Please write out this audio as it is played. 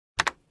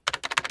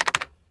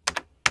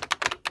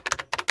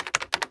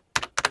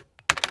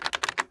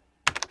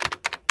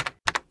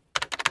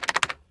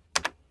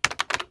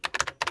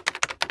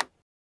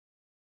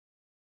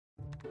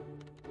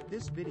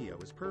This video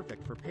is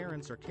perfect for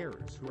parents or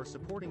carers who are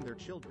supporting their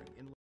children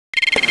in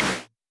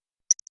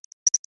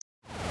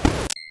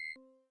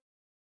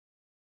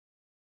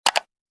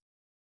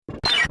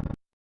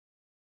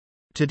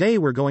Today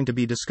we're going to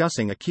be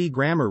discussing a key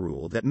grammar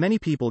rule that many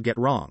people get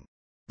wrong.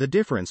 The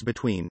difference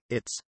between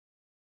it's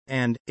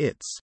and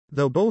its.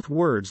 Though both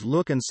words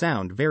look and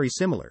sound very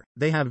similar,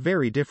 they have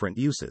very different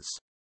uses.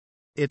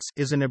 It's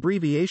is an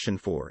abbreviation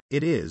for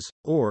it is,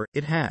 or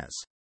it has.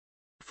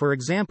 For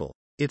example,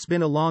 it's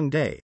been a long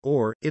day,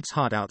 or it's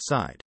hot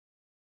outside.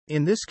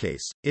 In this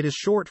case, it is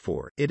short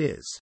for it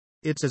is.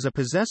 It's is a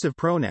possessive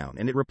pronoun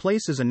and it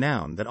replaces a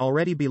noun that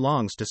already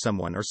belongs to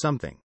someone or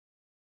something.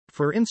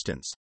 For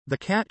instance, the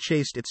cat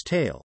chased its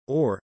tail,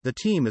 or the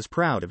team is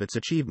proud of its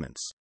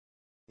achievements.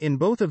 In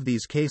both of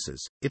these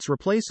cases, it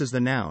replaces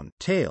the noun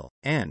tail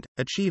and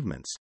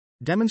achievements,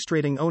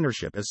 demonstrating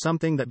ownership as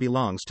something that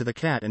belongs to the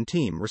cat and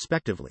team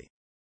respectively.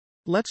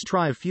 Let's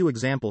try a few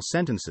example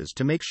sentences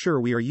to make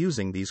sure we are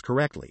using these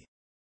correctly.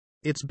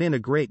 It's been a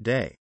great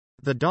day.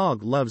 The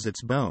dog loves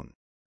its bone.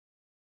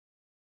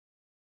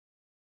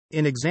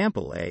 In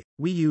example A,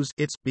 we use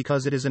it's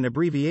because it is an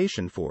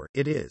abbreviation for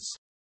it is.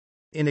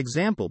 In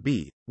example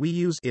B, we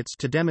use it's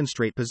to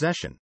demonstrate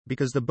possession,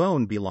 because the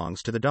bone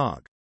belongs to the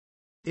dog.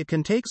 It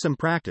can take some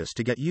practice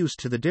to get used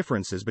to the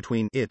differences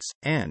between it's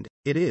and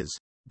it is,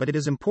 but it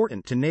is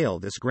important to nail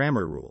this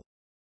grammar rule.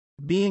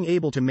 Being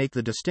able to make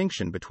the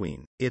distinction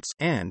between it's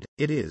and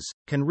it is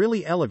can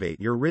really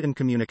elevate your written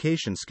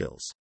communication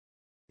skills.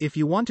 If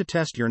you want to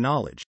test your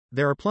knowledge,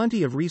 there are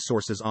plenty of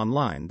resources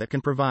online that can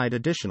provide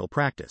additional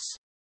practice.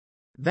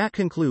 That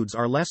concludes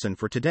our lesson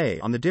for today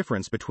on the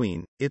difference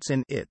between it's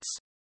and its.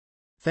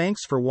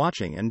 Thanks for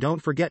watching and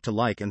don't forget to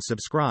like and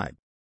subscribe.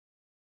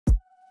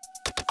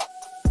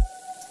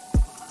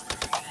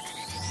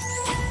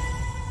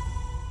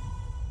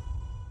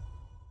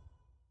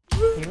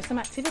 Here are some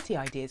activity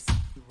ideas.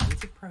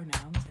 Relative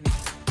pronouns in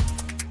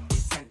a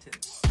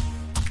sentence.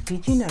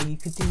 Did you know you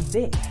could do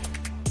this?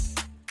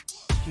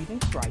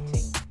 Students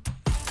writing.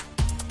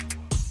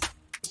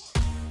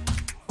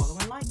 Follow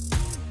and like.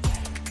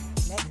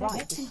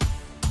 Right.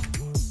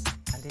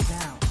 And a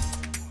noun.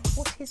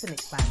 What is an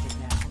expanded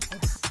noun?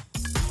 And